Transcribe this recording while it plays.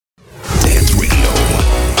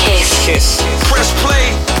Kiss. Press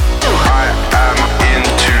play. I am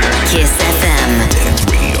into Kiss FM.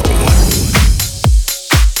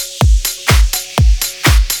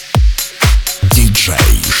 DJ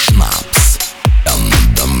Schnaps and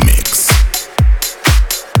the mix.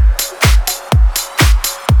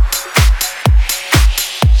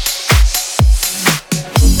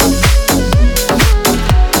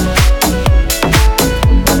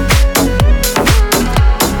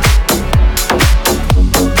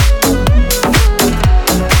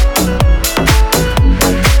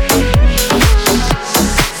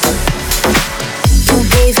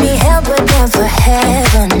 For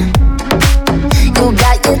heaven, you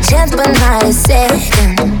got your chance, but not a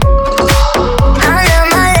second. I learned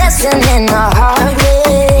my lesson in the hard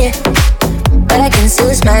way, but I can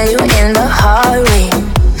still smell you in the hallway.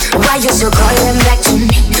 Why you still calling back to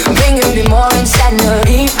me, bringing me more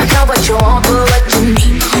insanity? Not what you want, but what you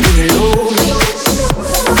need. Do you know me?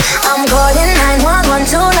 I'm calling 911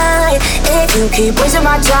 tonight. If you keep wasting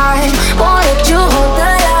my time, won't let you hold the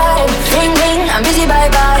line. Ring ring, I'm busy, bye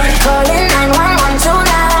bye. Calling 911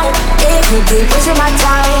 tonight. If you keep wasting my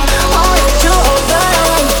time, won't let you hold the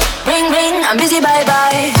line. Ring ring, I'm busy, bye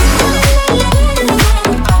bye.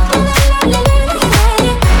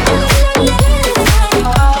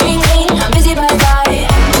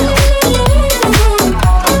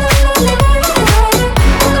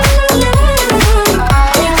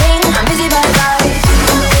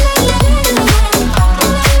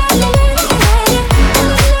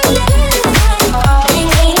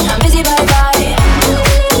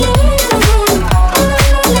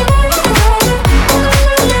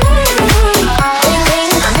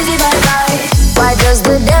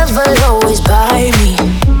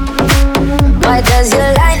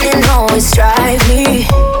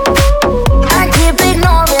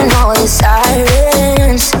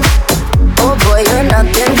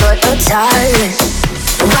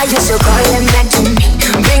 Why you still calling back to me,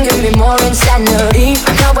 bringing me more insanity?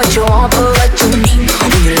 Not what you want, but what you need.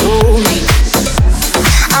 Do you know me?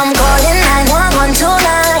 I'm calling 911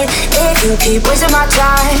 tonight. If you keep wasting my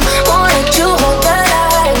time, won't let you hold the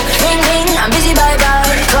line. Ring ring, I'm busy, bye bye.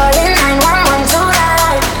 Calling 911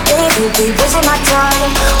 tonight. If you keep wasting my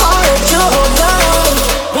time, won't let you hold the line.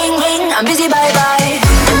 Ring ring, I'm busy, bye bye.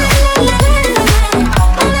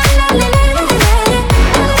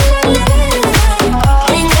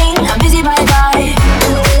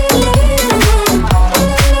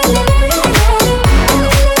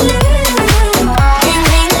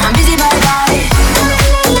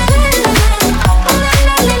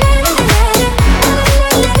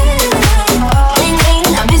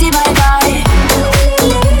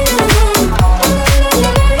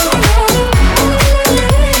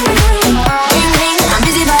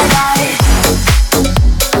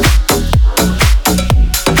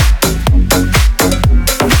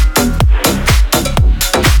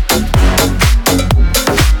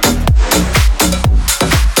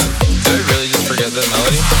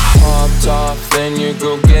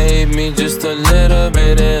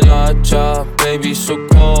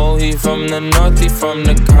 From the north, he from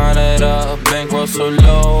the Canada. Bankroll so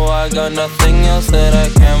low, I got nothing else that I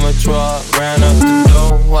can withdraw. Ran up the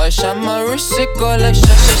dough, I shot my wrist, it go like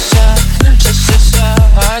sha sha sha, sha sha sha.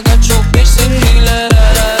 I got your bitch singing la la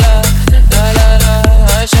la la, la la la.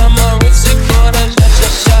 I shot my wrist, it go like sha sha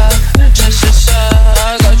sha, sha sha sha.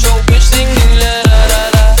 I got your bitch singing la la la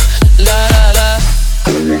la, la la la.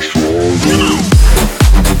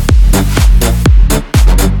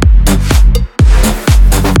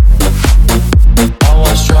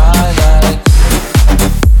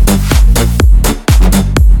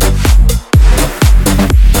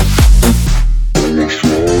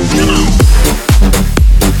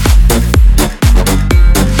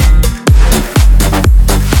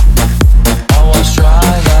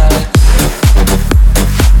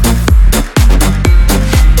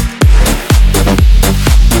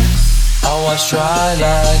 Try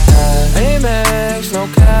like that. Amex, no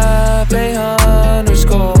cap, they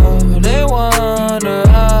underscore. They wonder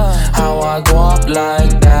how I go up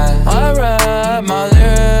like that. I rap my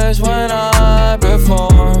lyrics when I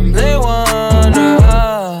perform. They wonder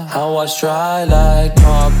how I try like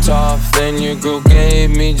popped off. Then your girl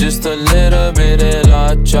gave me just a little bit of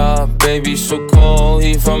la chop. Baby so cold,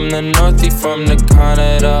 he from the north, he from the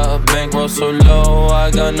Canada. Bankroll so low, I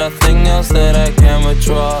got nothing else that I can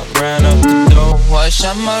withdraw. Ran up the dough, I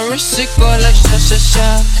shot my wrist, it go like sha sha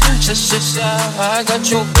sha, sha sha sha. I got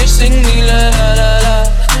your bitch sing me la la la la,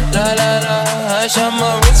 la la la. I shot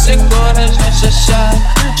my wrist, it go like sha sha sha,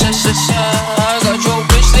 sha sha sha. I got your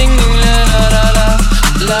bitch sing me la la la la,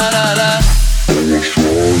 la la la.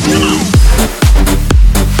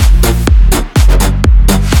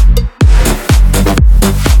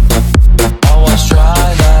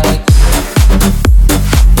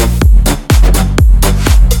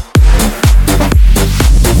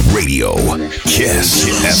 Radio. Kiss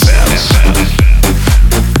FM.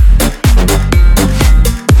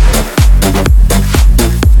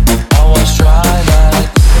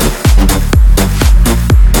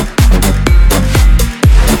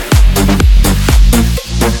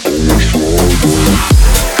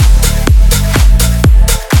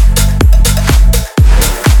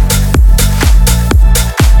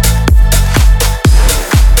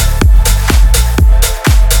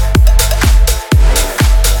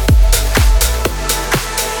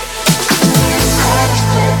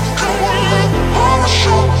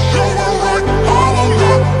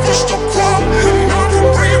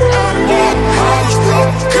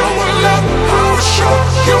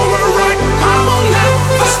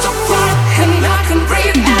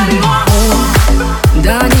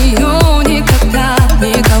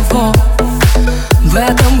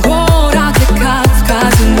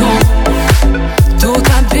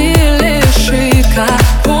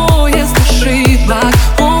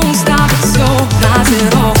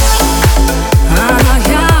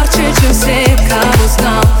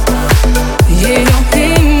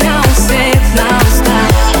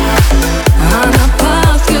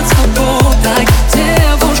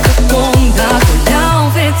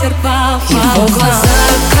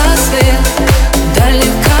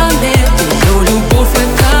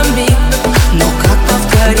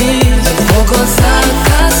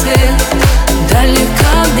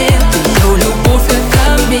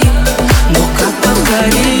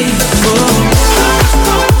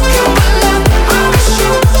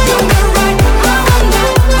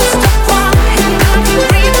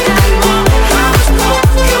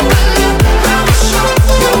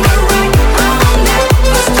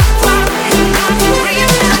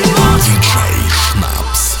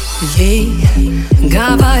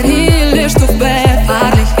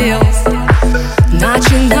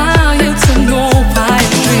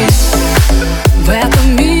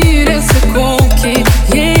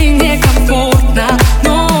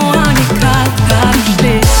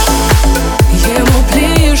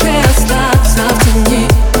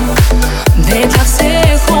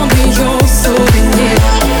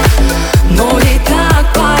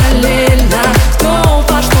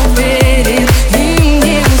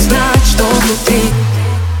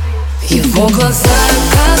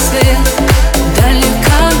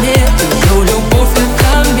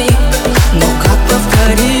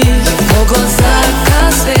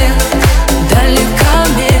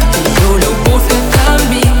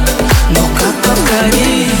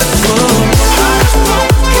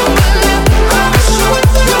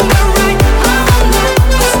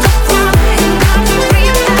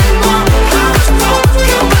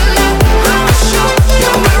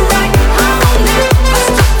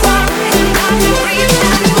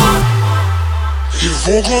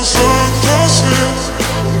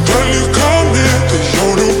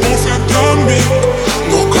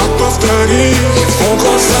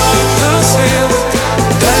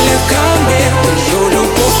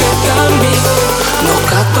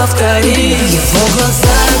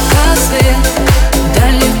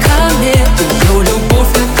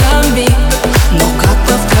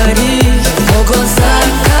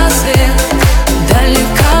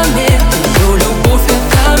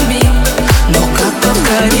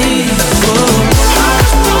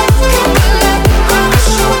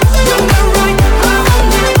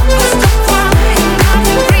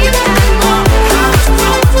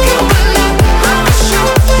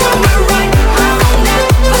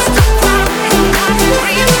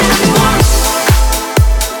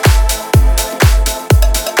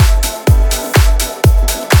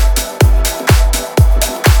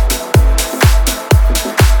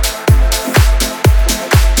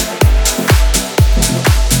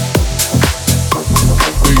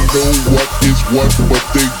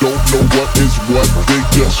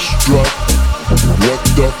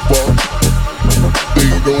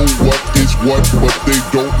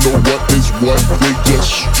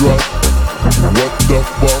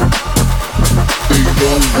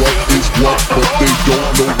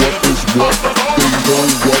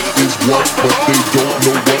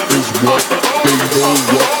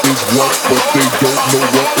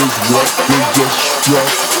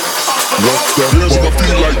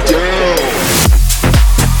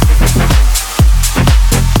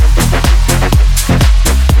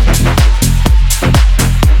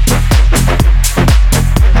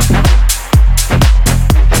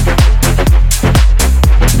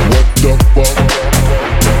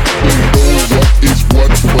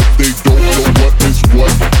 What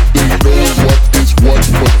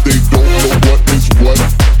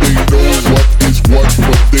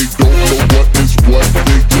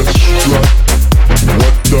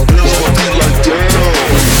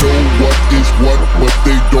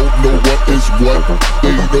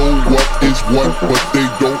but they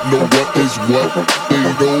don't know what is what. They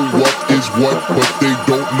know what is what, but they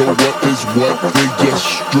don't know what is what. They just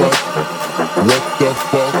strut. What the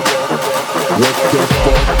fuck? What the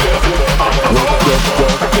fuck? What the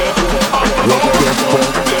fuck? What the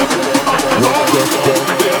fuck? What the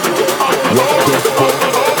fuck? What the fuck?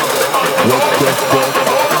 What the fuck?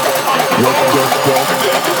 What the fuck?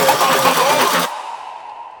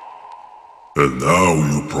 And now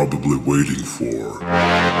you're probably waiting for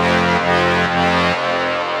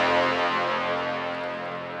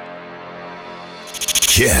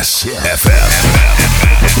Kiss FM.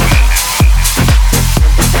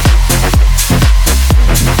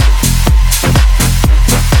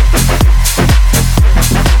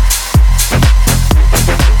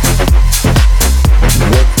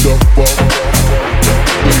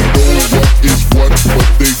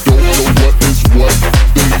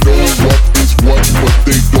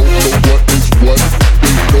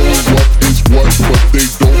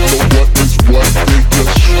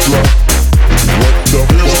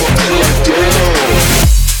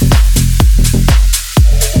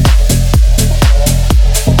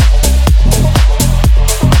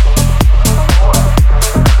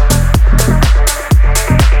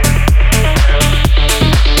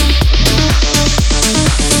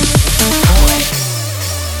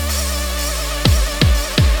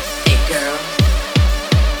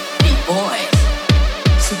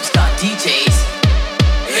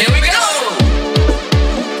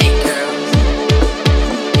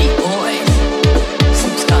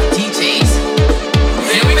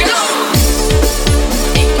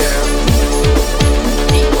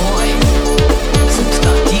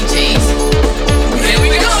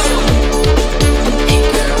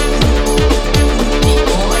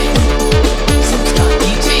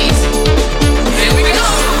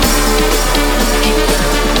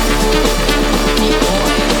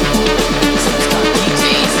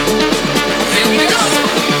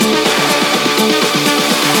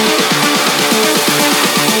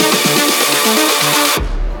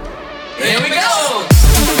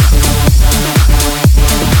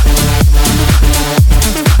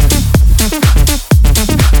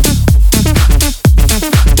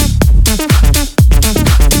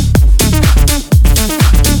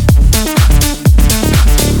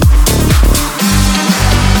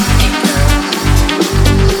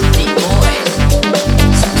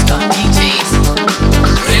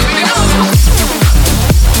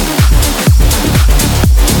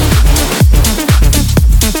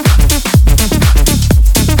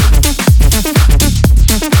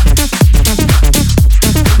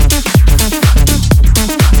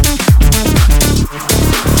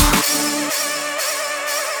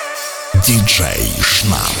 DJ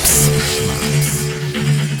Schnaps.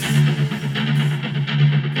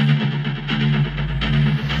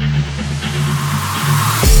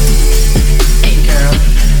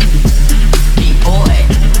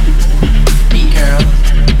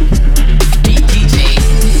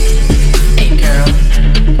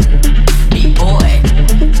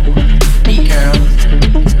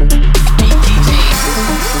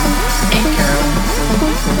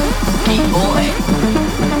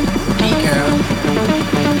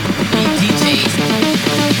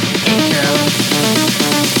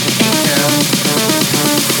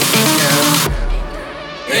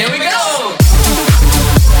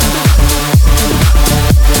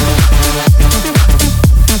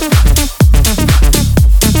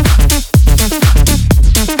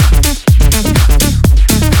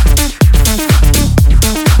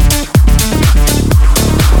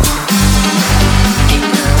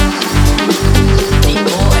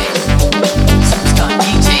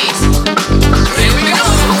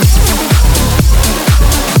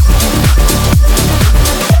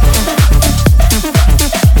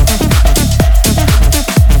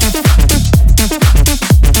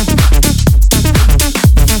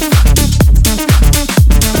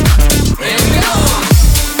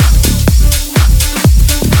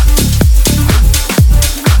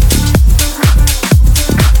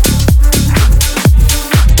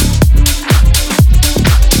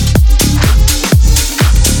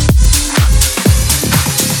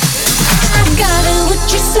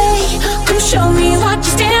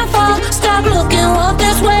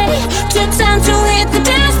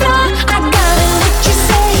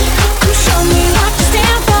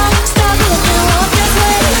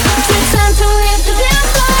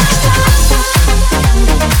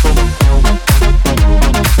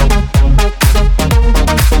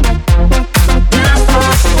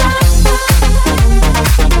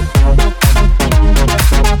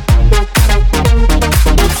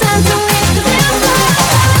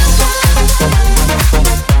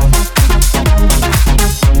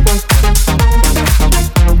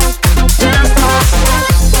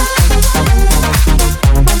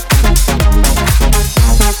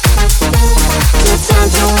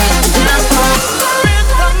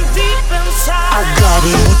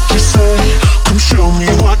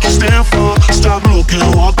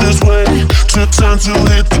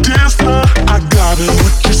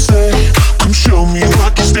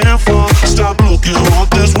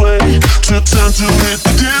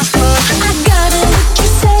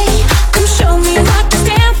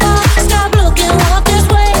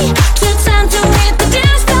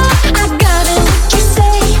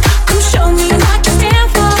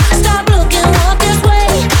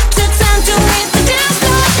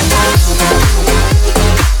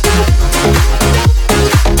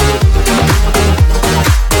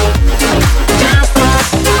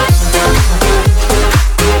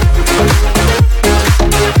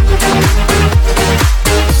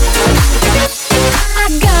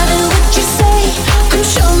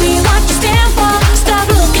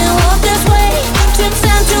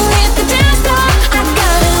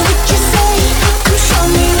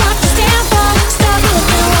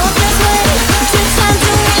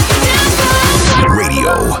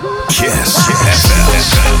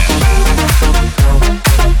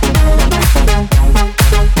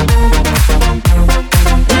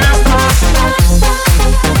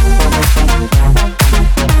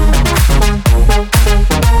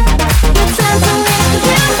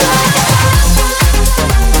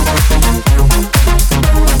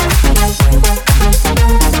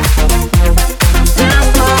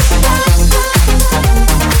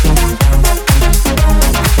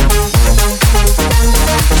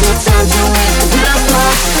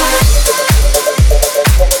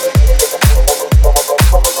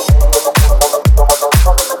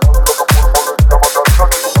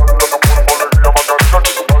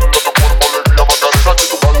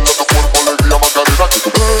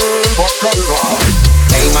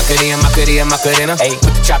 Macarena. Ayy,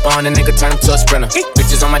 put the chopper on the nigga, turn him to a sprinter.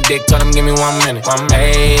 Bitches on my dick, told him give me 1 minute.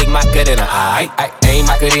 Ayy, Macarena. Ayy,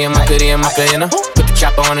 Macarena. Put the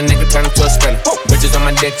chopper on the nigga, turn him to a sprinter. Bitches on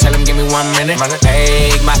my dick, tell him give me 1 minute.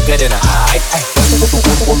 Ayy, Macarena.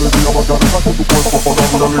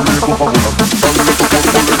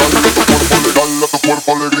 Dale a tu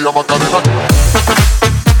cuerpo alegría, Macarena.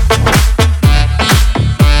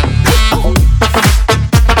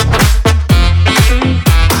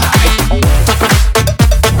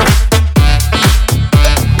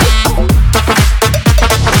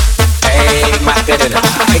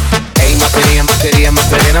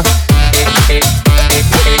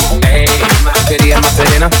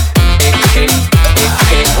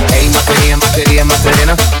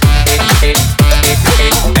 Macarena.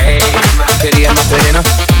 Macarena.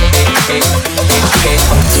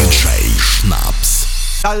 DJ Schnaps.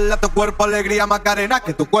 Dale a tu cuerpo alegría, Macarena,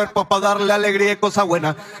 que tu cuerpo es para darle alegría y cosa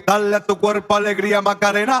buena. Dale a tu cuerpo alegría,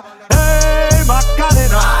 Macarena. ¡Hey,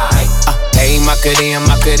 Macarena! Ayy,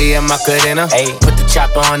 Macarena. Ayy, put the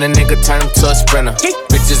chopper on the nigga, turn him to a sprinter.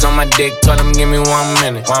 Bitches on my dick, told him give me 1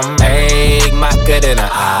 minute. Ayy, Macarena.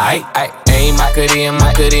 Ayy,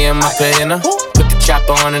 Macarena. Put the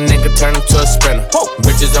chopper on the nigga, turn him to a sprinter.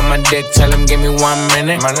 Bitches on my dick, tell him give me 1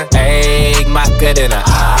 minute. Ayy, Macarena.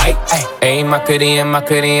 Ayy,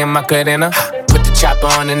 Macarena. Put the chopper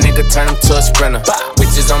on the nigga, turn him to a sprinter.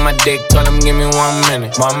 Bitches on my dick, told him give me 1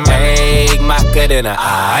 minute. Ayy, Macarena.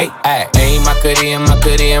 Ayy,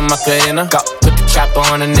 Macarena. Go. Put the chopper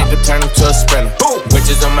on the nigga, turn him to a sprinter.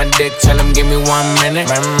 Bitches on my dick, tell him give me 1 minute.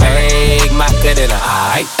 Ayy, Macarena.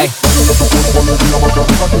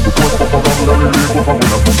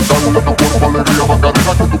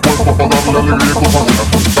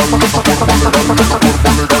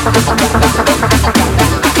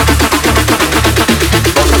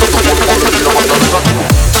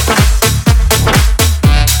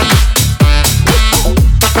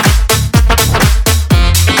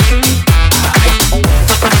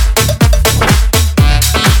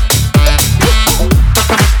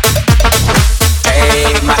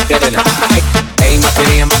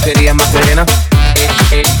 Macarena.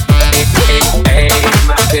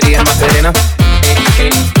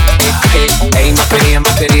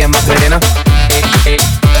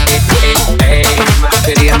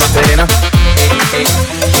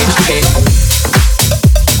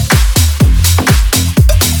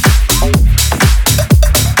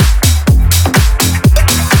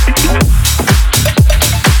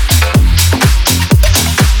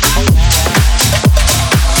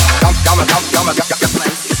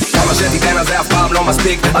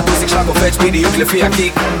 הטוסיק שלה קופץ בדיוק לפי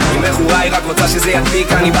הקיק. אם מכורה היא רק רוצה שזה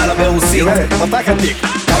ידביק, אני בא לה ברוסית. פתח התיק.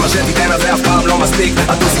 כמה שתיתן אז זה אף פעם לא מספיק.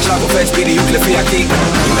 הטוסיק שלה קופץ בדיוק לפי הקיק.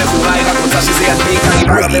 אם מכורה היא רק רוצה שזה ידביק, אני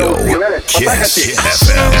בא לה ברוסית. פתח התיק.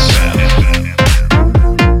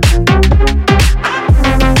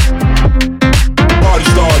 Party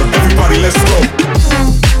starter, everybody let's go.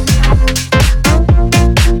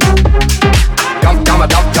 כמה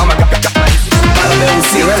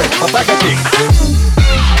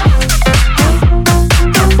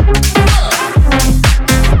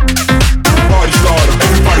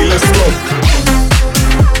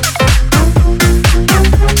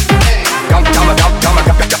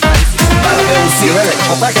בא לה ברוסית.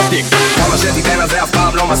 פתח התיק. כמה שתיתן אז זה אף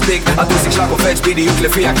פעם לא מספיק. הטוסיק שלה קופץ בדיוק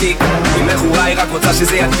לפי הקיק. אם מכורה היא רק רוצה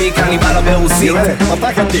שזה ידביק, אני בא לה ברוסית.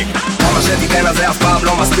 פתח התיק. כמה שתיתן אז זה אף פעם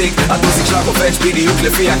לא מספיק. הטוסיק שלה קופץ בדיוק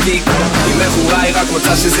לפי הקיק. אם מכורה היא רק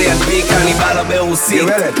רוצה שזה ידביק, אני בא לה ברוסית.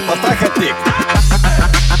 פתח התיק.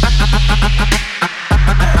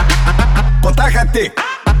 פתח התיק.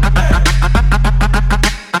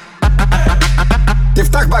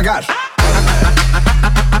 תפתח בגש.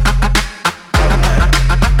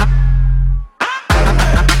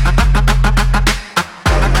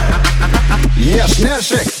 יש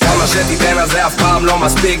נשק. כמה שתיתן אז זה אף פעם לא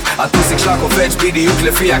מספיק. הטוסיק שלה קופץ בדיוק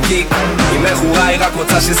לפי הקיק. אם מכורה היא רק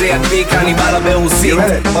רוצה שזה ידביק, אני בא לה ברוסית.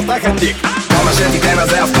 פתח התיק. כמה שתיתן אז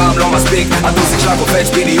זה אף פעם לא מספיק. הטוסיק שלה קופץ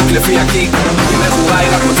בדיוק לפי הקיק. אם מכורה היא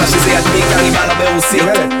רק רוצה שזה ידביק, אני בא לה ברוסית.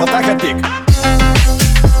 פתח התיק.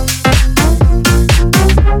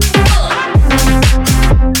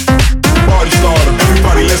 Party starter,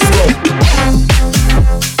 everybody let's go.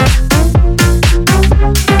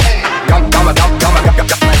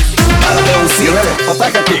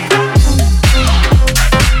 פתח התיק.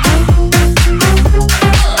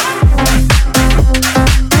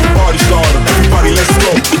 Party starter, everybody let's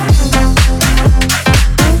go.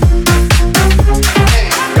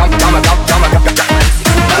 כמה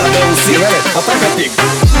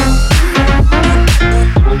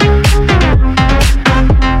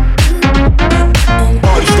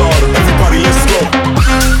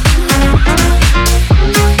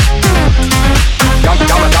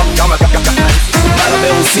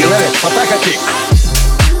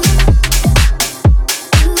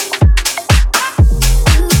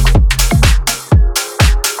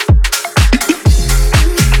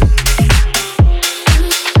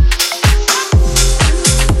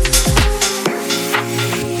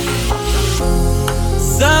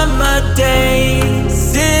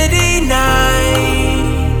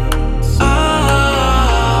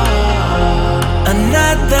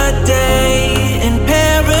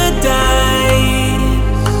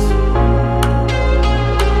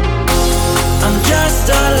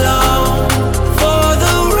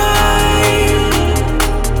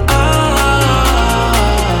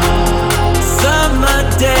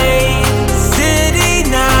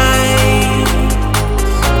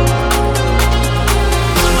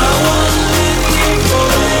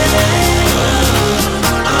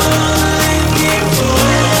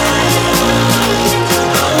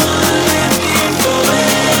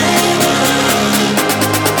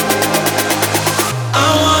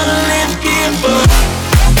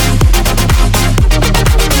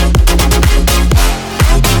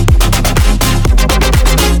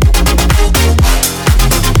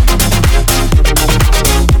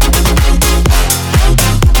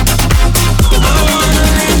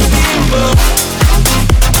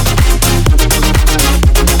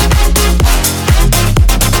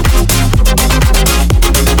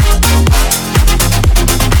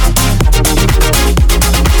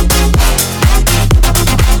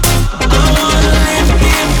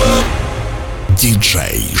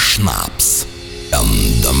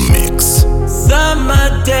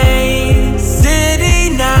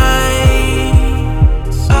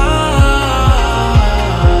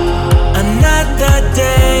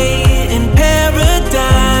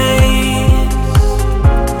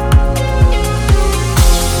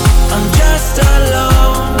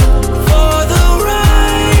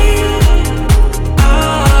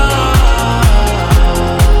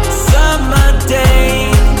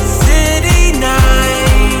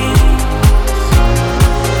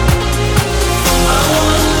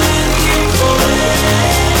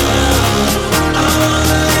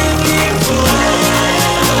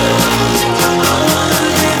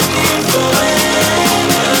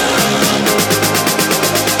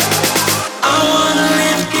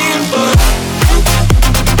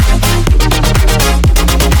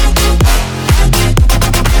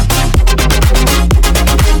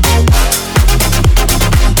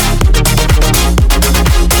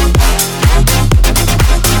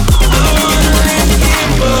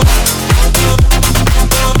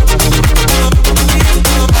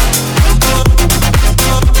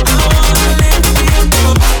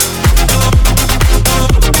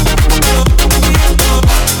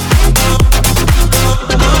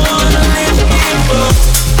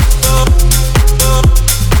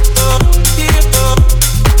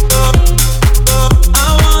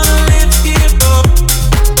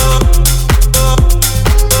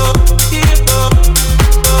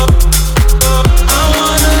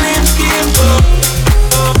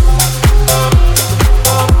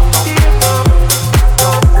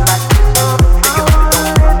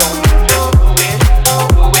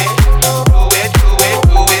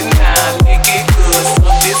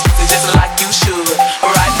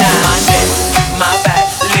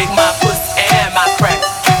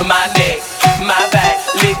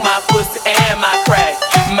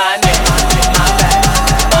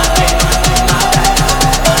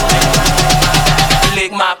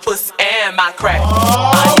my pussy and my crack.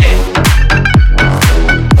 My neck,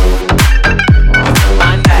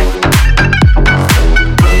 my neck,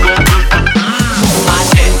 my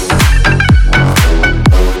neck,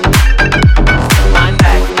 my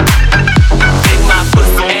neck. Lick my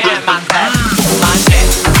pussy and my crack. My neck,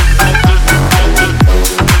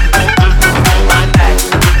 my neck.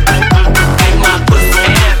 Lick my pussy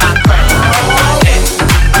and my crack. My neck,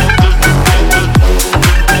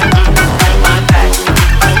 my neck.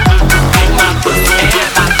 Lick my pussy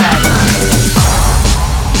and my crack.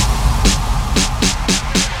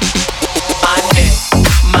 My neck,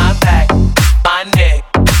 my back, my neck,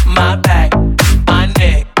 my back, my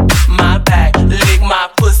neck, my back. Lick my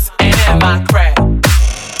pussy and my crack.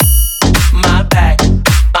 My back,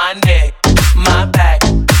 my neck, my back,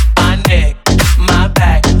 my neck, my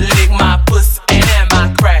back. Lick my pussy and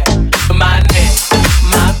my crack. My neck,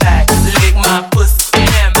 my back, lick my pussy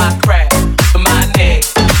and my crack. My neck,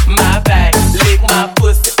 my back, lick my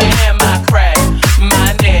pussy and my crack.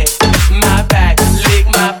 My neck, my back, lick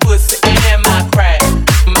my pussy and my crack.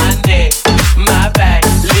 My neck, my back,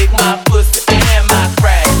 lick my pussy and my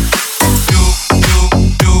crack.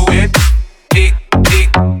 Do it,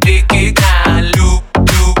 dick it down, loop,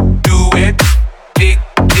 do it, dick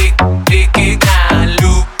it down,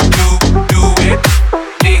 loop, do it,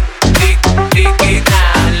 dick it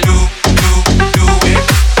down, loop, do it,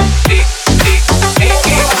 dick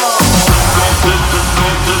it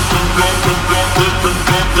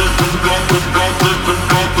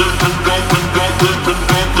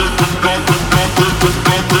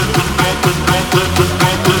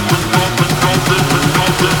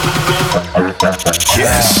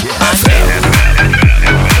Yes.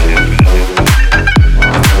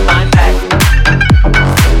 my neck,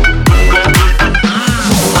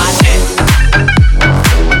 my neck,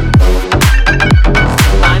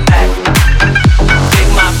 my neck. Lick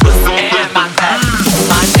my pussy and my back.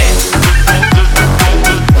 My neck,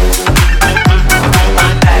 my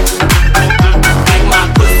neck. Lick my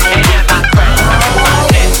pussy and my crack. My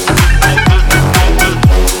neck,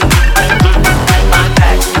 my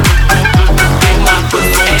neck. Lick my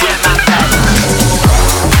pussy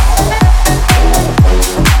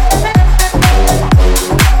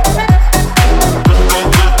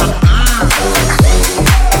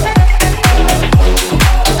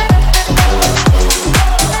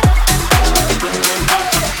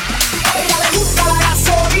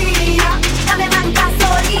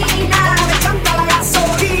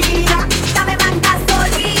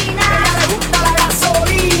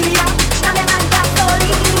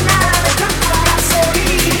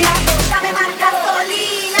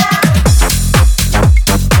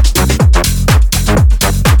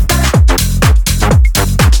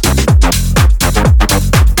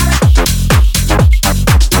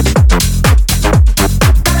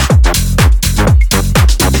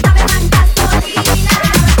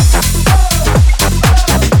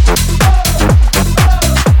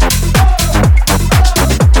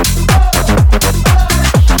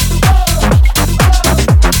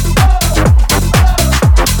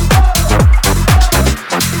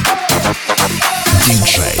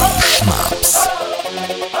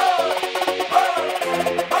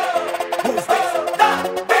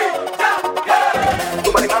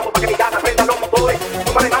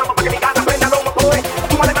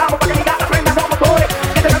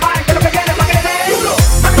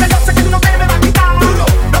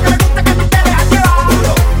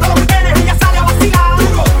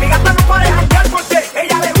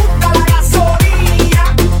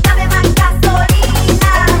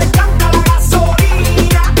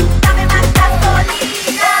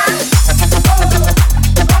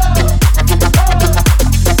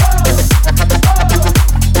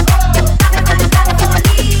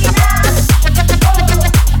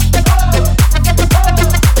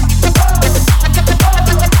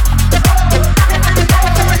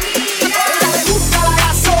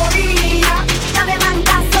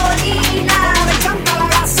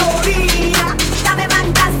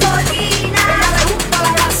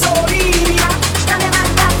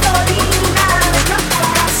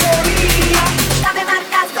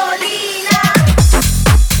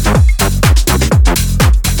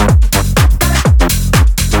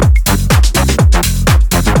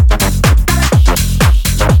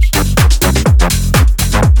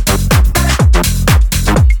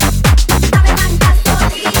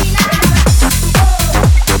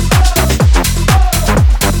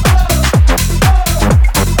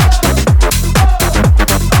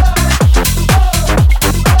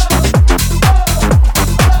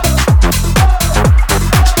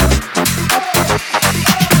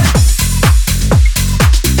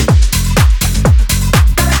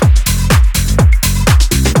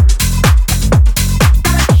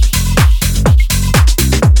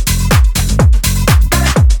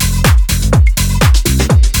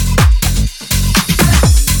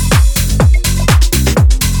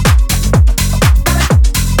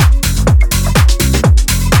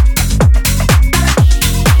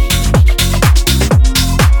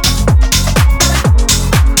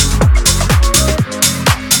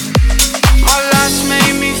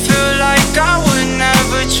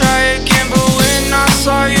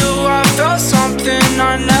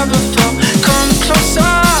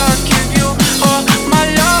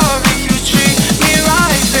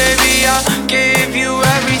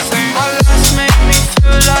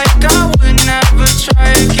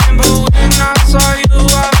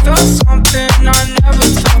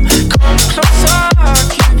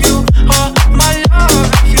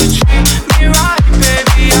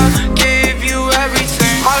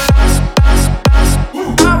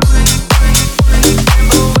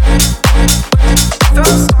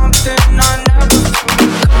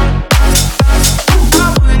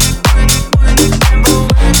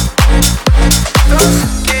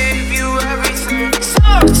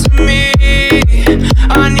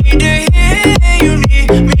I need to hear you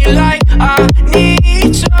need me like I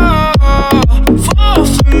need you. Fall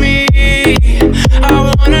for me. I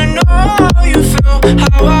wanna know you feel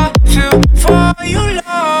how I feel for you,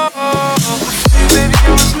 love. Baby,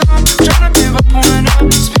 I was not tryna give up on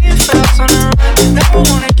up. Speed fast on the road, never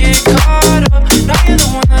wanna get caught up. Now you're the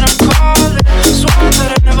one that I'm calling. Swear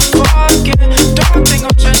that I never forget. Don't think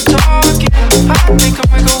I'm just talking. I think I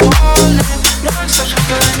might go all in. No exception,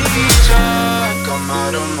 girl, I need ya. I'm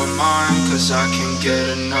out of my mind, cause I can't get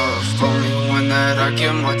enough. Only one that I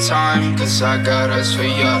give my time, cause I got eyes for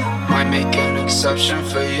ya. Might make an exception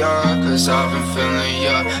for ya, cause I've been feeling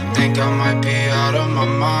ya. Think I might be out of my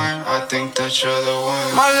mind, I think that you're the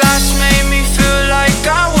one. My last made me feel like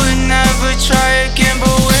I would never try again,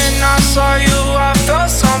 but when I saw you I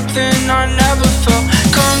felt something I never felt.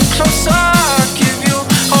 Come closer, I'll give you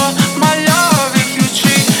all my love. If you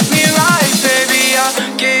treat me right, baby, I'll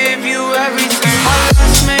give you everything. My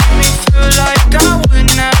last made me feel like I would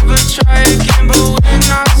never try again, but when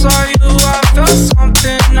I saw you I felt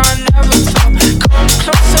something I never felt. Come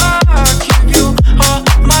closer, I'll give you all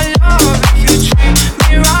my love. If you treat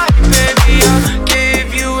me right, baby, I'll give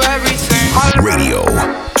you everything. Radio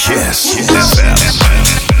Kiss FM.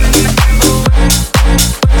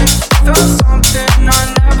 Felt something I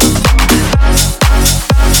never felt.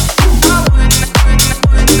 I wouldn't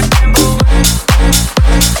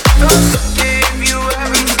give you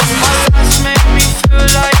everything. My last made me feel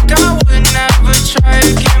like I would never try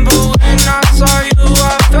again, but when I saw you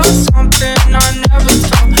I felt something I never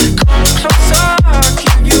felt. Come closer, I'll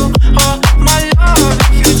give you all my love.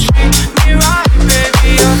 If you treat me right,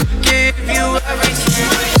 baby, I'll give you everything.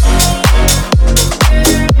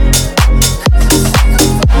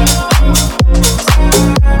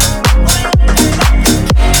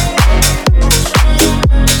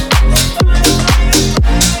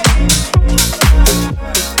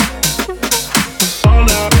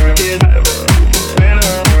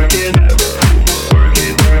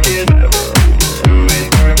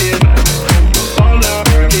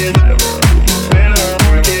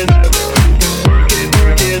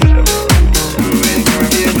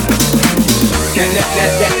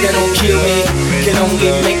 That don't kill me, can only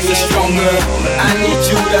make me stronger. I need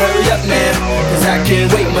you to hurry up now, cause I can't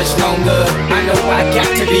wait much longer. I know I got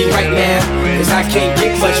to be right now, cause I can't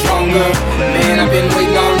get much stronger. Man, I've been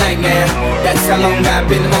waiting all night now, that's how long I've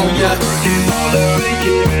been on ya.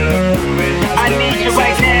 I need you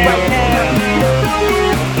right now, right now.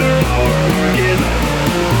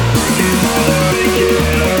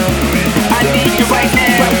 I need you right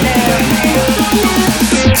now, right now.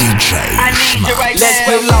 DJ Right. Let's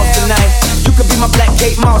get lost tonight. You could be my Black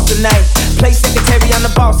Kate Moss tonight. Play secretary, I'm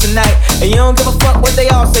the boss tonight. And you don't give a fuck what they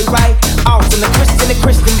all say, right? Awesome, the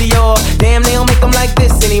Christian Dior. Damn, they don't make them like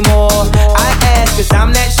this anymore. I ask, cause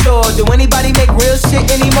I'm not sure. Do anybody make real shit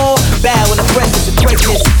anymore? Bow in the presence of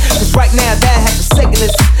greatness. Cause right now, that has a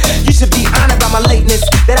sickness. You should be honored by my lateness.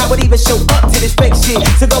 That I would even show up to this fake shit.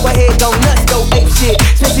 So go ahead, go nuts, go ape shit.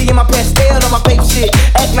 Especially in my pastel on my pape shit.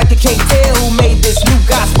 Act like you can't tell who made this new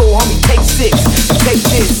gospel, homie. Take 6, take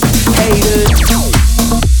this, haters.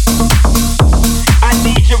 I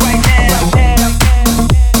need you right now.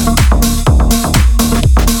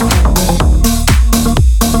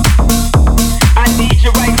 I need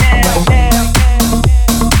you right now.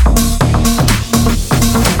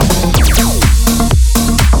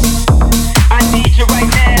 I need you right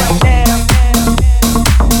now.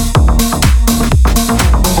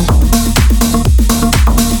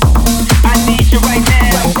 I need you right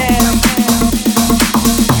now.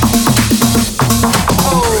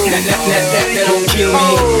 That don't kill me,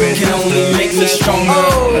 can only make me stronger.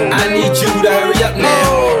 I need you to hurry up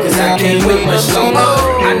now, cause I can't wait much longer.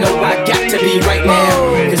 I know I got to be right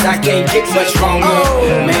now, cause I can't get much stronger.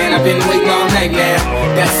 Man, I've been waiting all night now,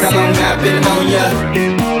 that's how long I've been on ya.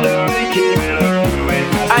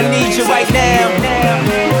 I need you right now.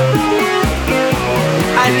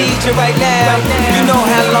 I need you right now. You know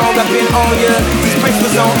how long I've been on ya. This Prince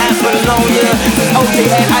was on Apollonia. This OJ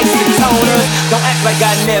had isotoners. Don't act like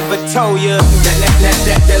I never told ya.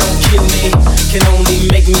 That don't kill me, can only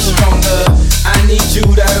make me stronger. I need you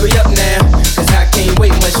to hurry up now, cause I can't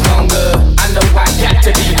wait much longer. I know I got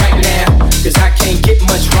to be right now, cause I can't get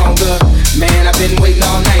much stronger. Man, I've been waiting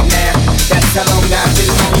all night now, that's how long I've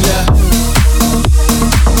been on ya.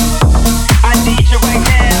 I need you right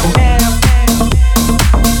now.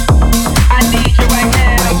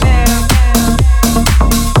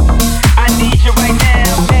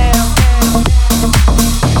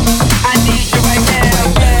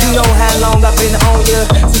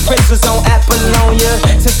 Since Prince was on Apollonia,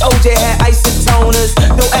 since OJ had isotoners,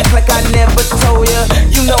 no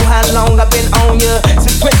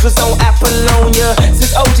Since Prince was on Apollonia,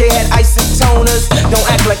 since OJ had isotoners. Don't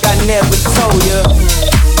act like I never told ya.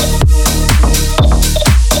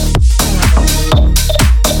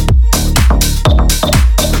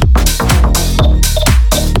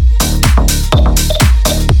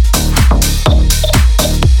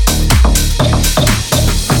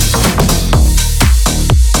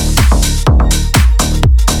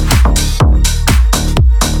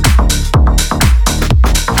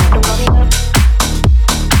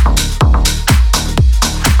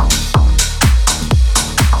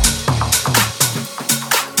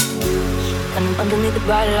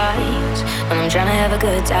 Tryna have a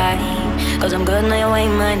good time, cause I'm good now you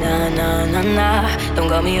ain't mine, nah. Don't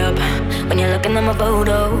call me up when you're looking at my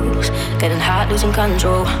photos. Getting hot, losing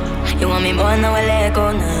control. You want me more, now I let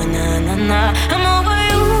go, nah. I'm over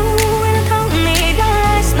you and I don't need your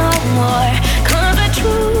lies no more. Cause the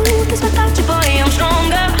truth is without you, boy, I'm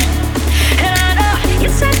stronger. And I know you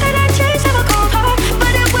said that I changed, have a cold heart,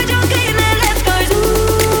 but if we're just getting it, let's go.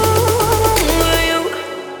 Ooh, you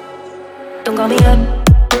don't call me up.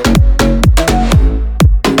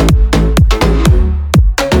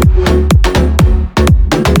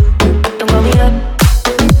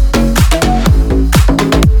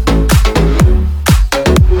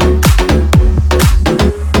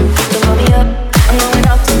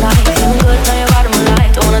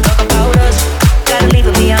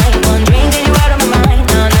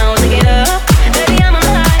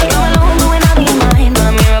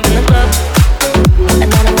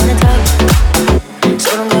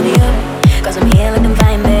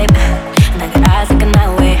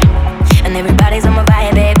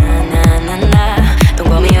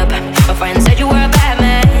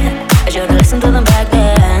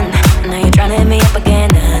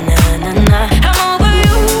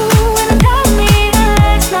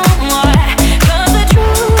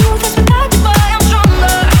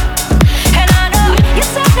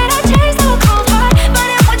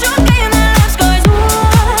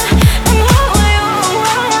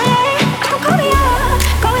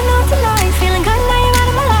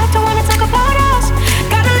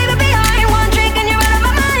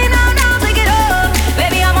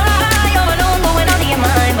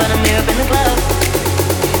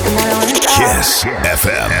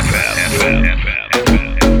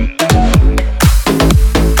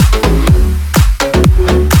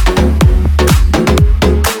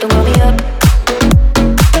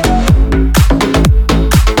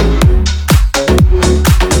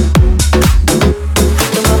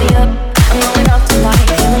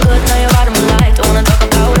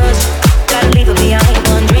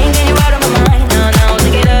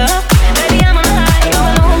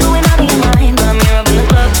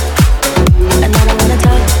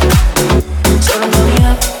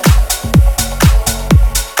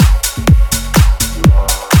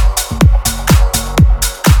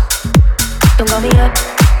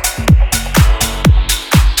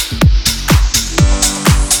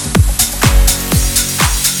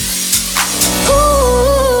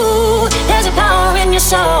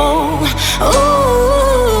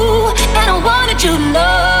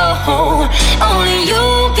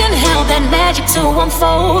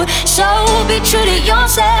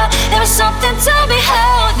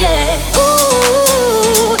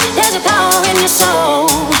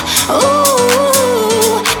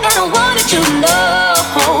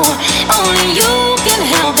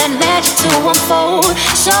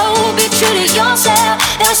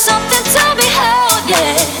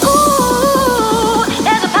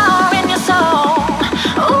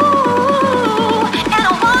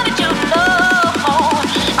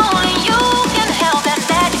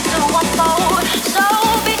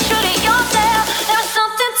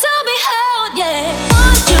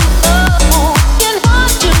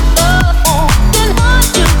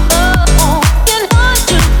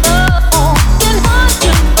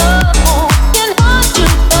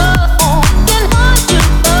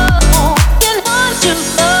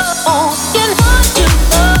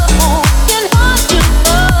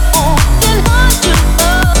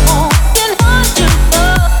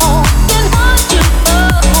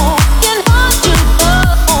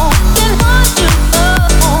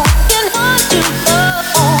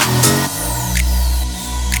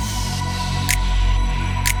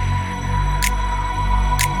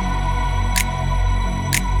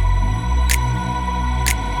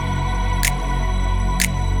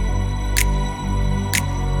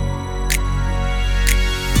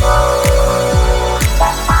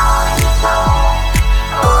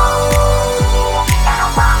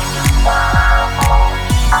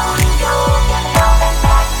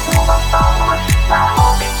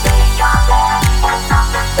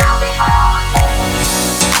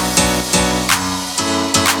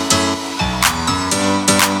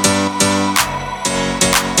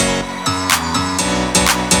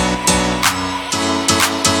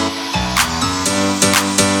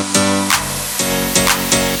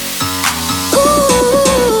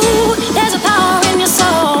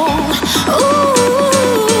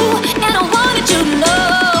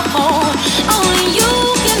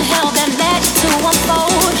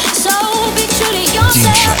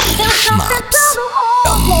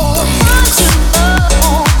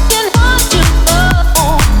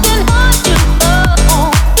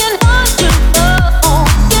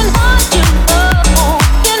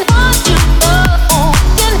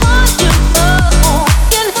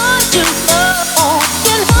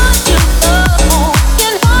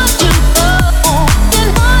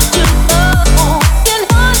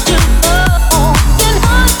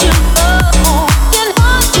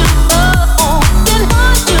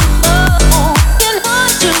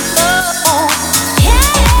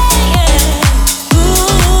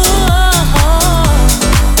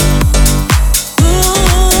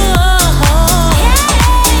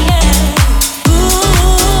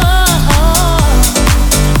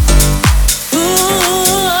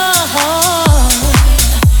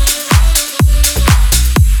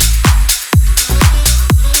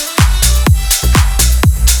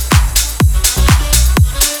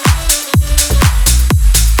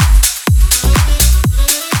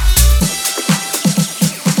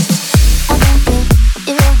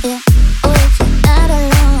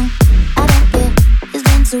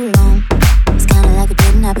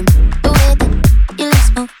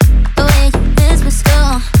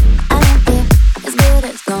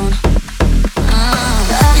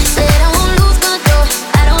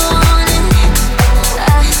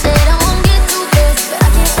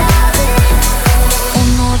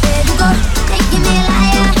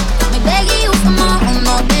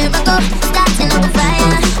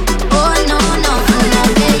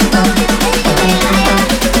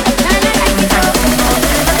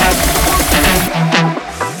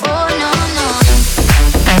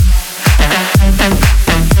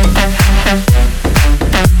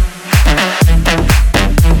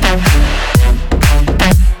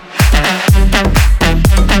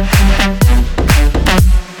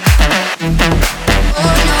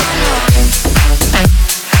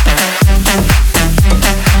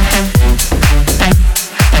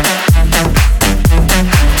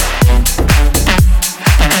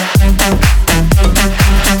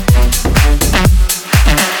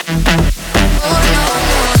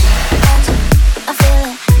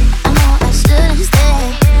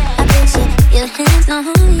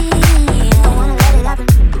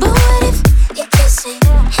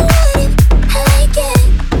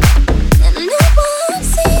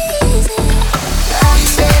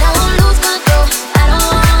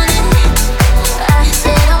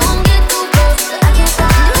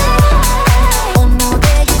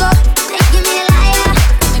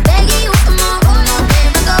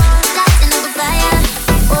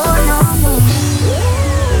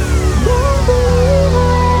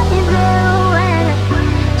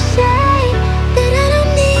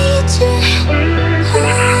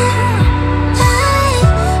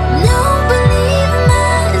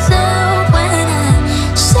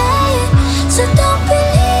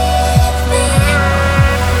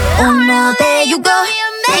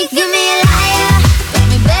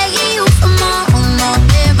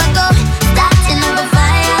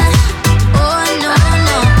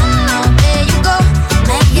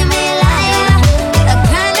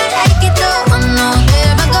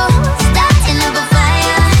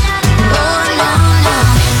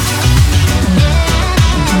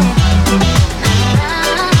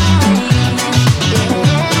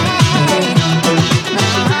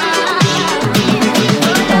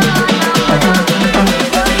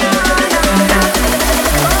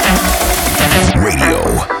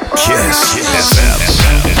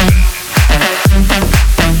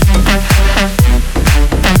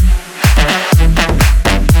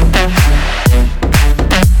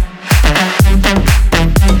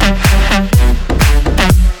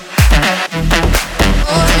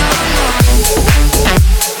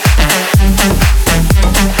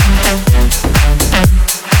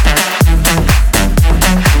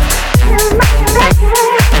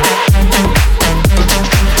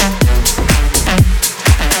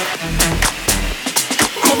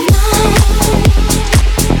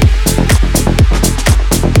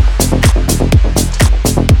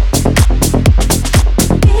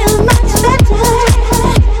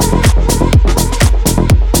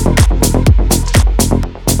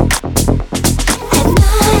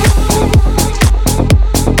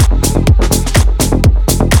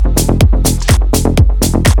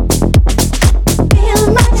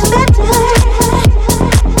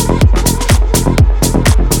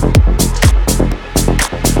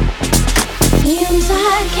 Seems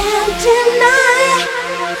I can't deny.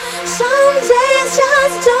 Some days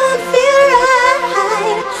just don't feel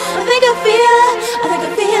right. I think I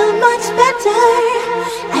feel much better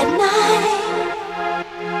at night.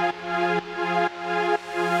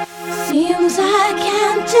 Seems I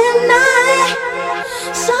can't deny.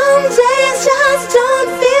 Some days just don't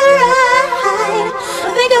feel right. I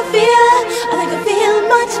think I feel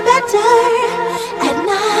much better at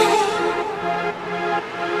night.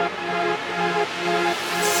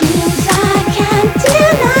 Seems I can't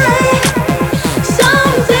deny.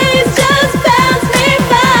 Some days just pass me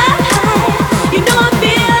by. You know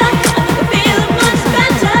I feel much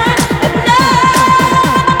better at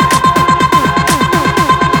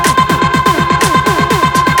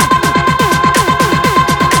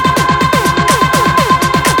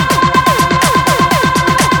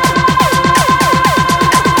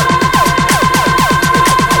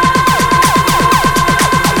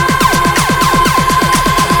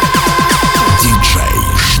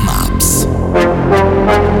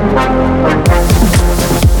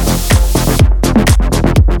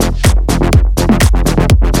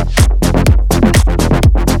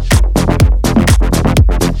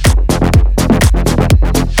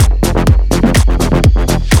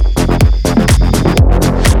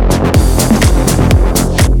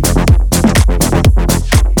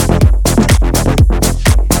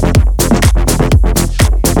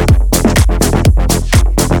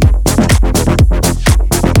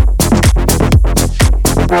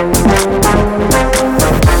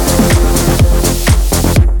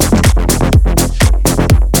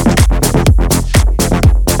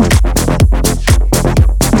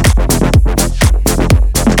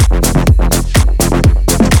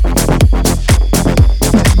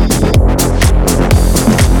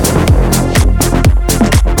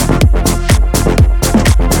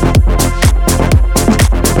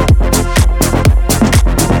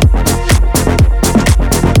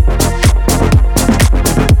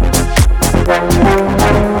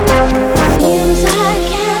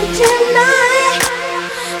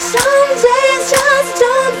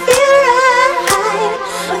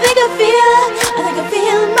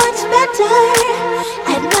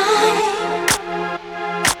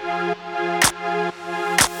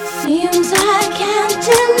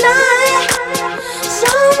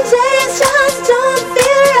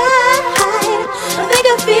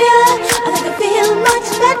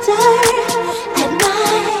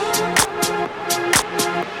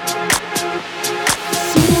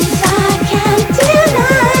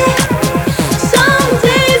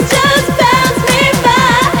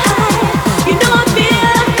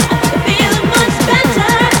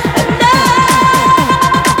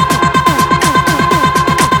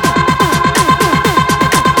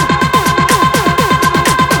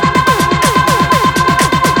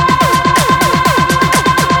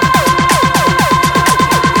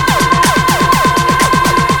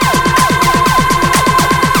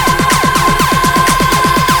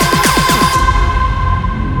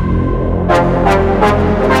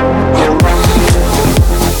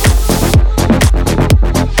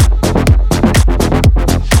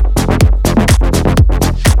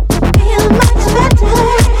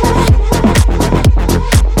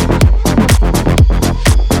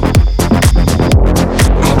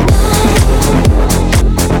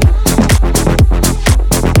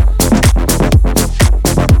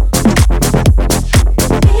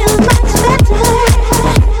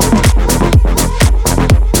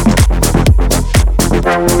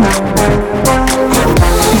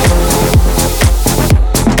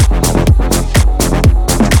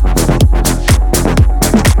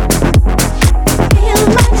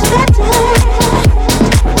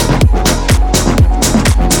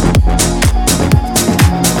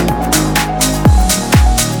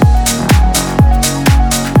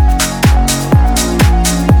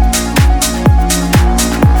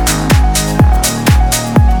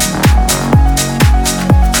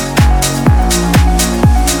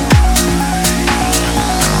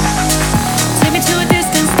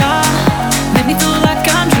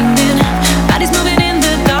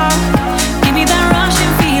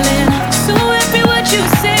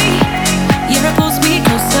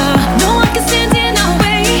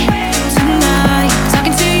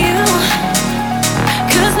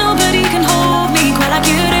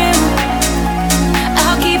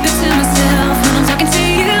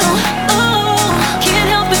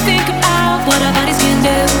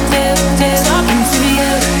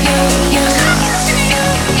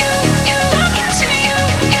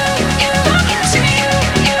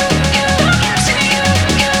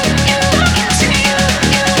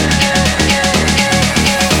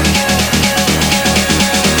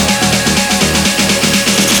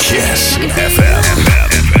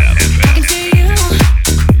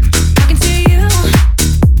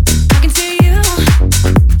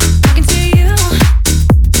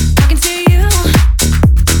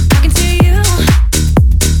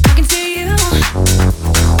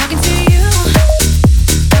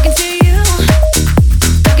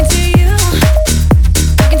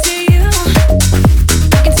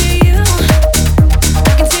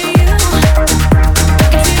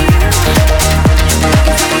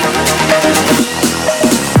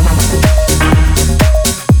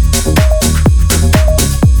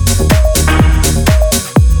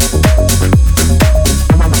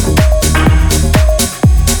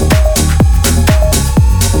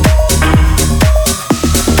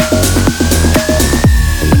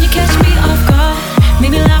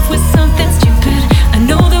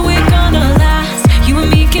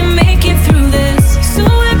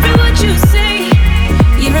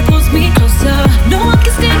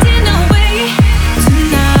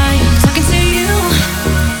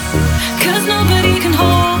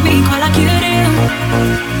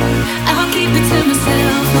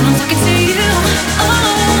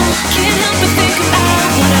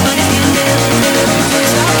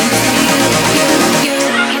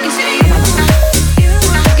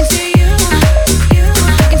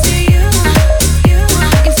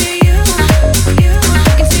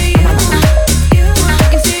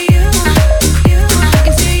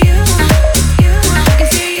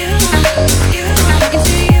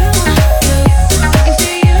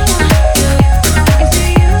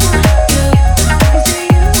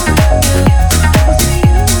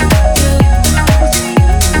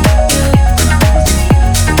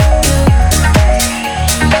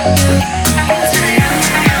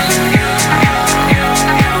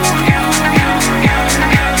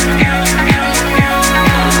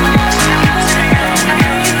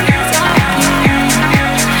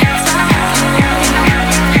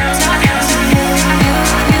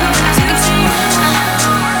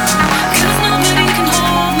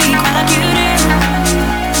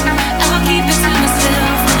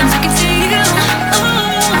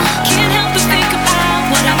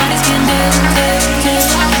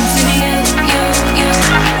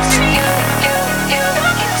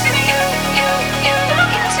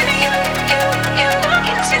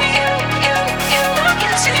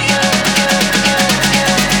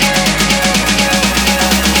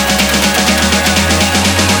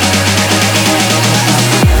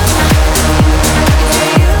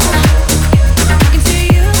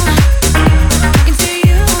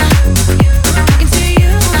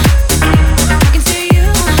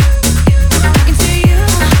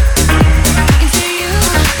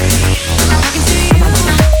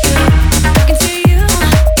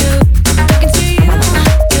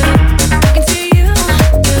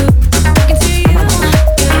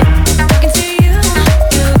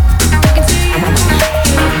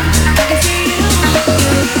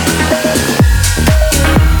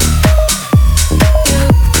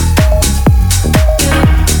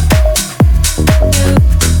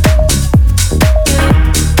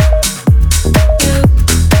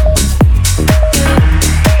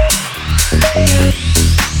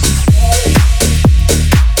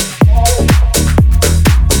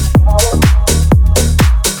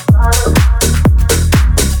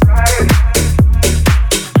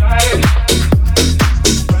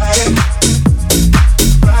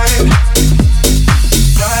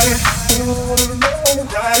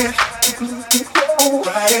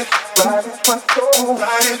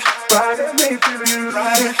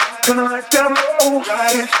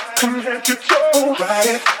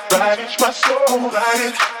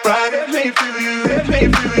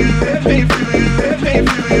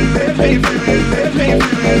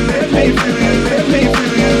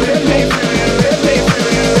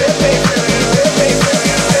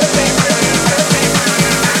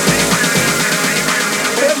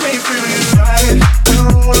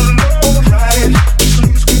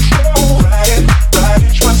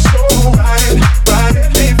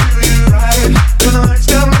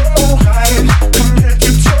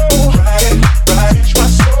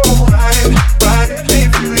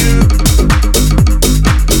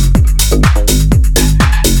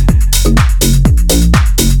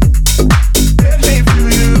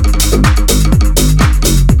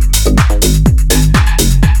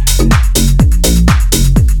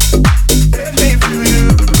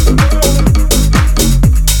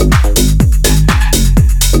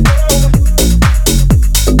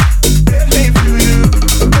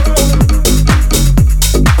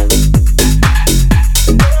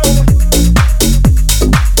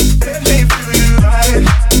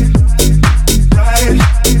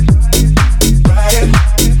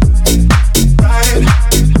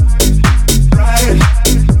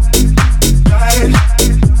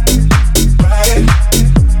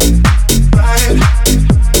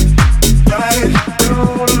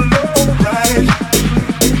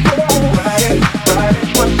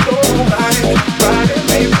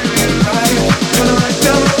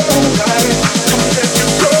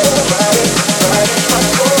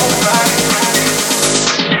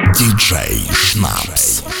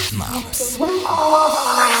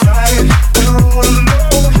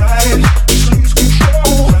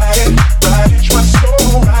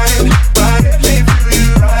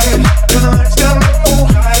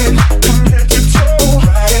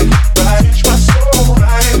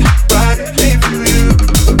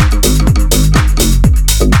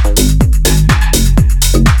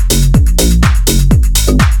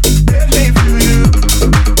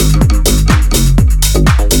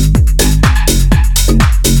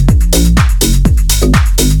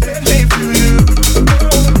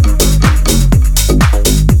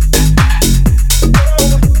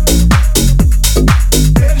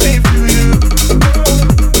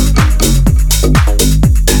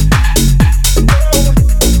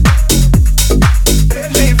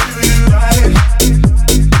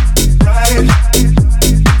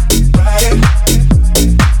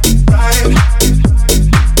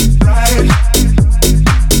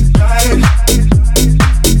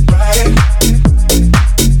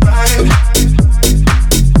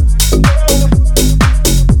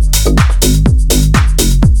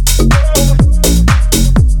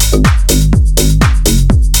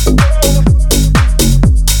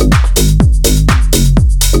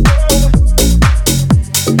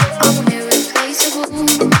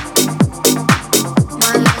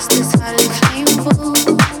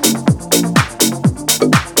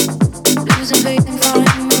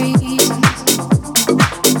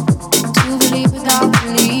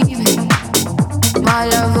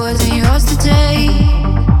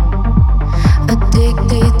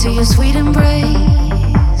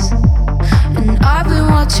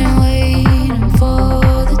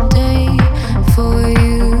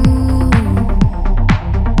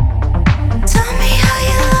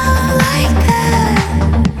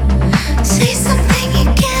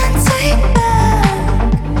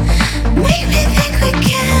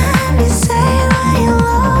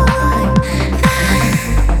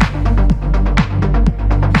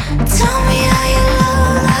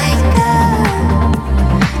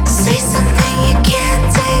Say something you can't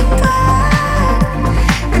take back.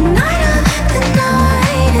 And I know that the night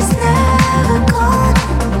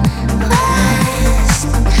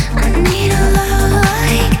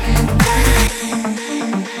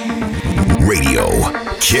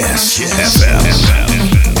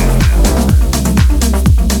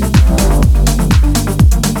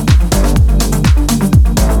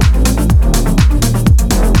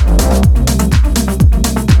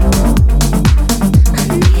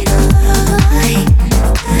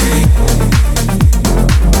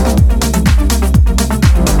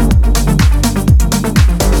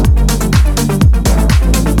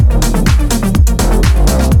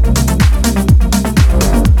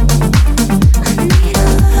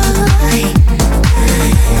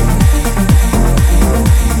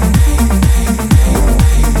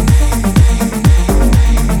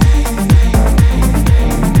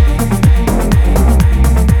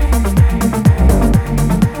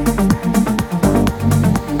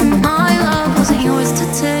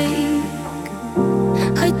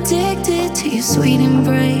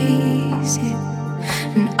embrace it.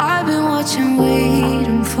 And I've been watching,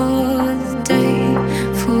 waiting for the day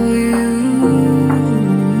for you.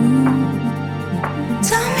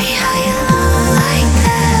 Tell me how you love like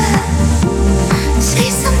that. Say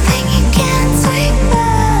something you can't take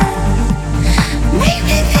back. Make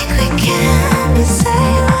me think we can be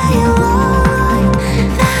saved when you love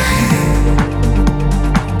like that.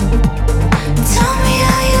 Tell me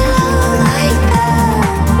how you love like that.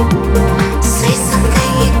 Say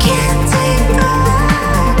something you can't take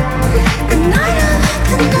back. And I know that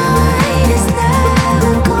the night is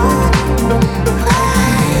never gonna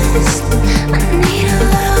last. I need a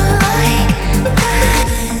love like that.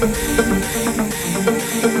 Like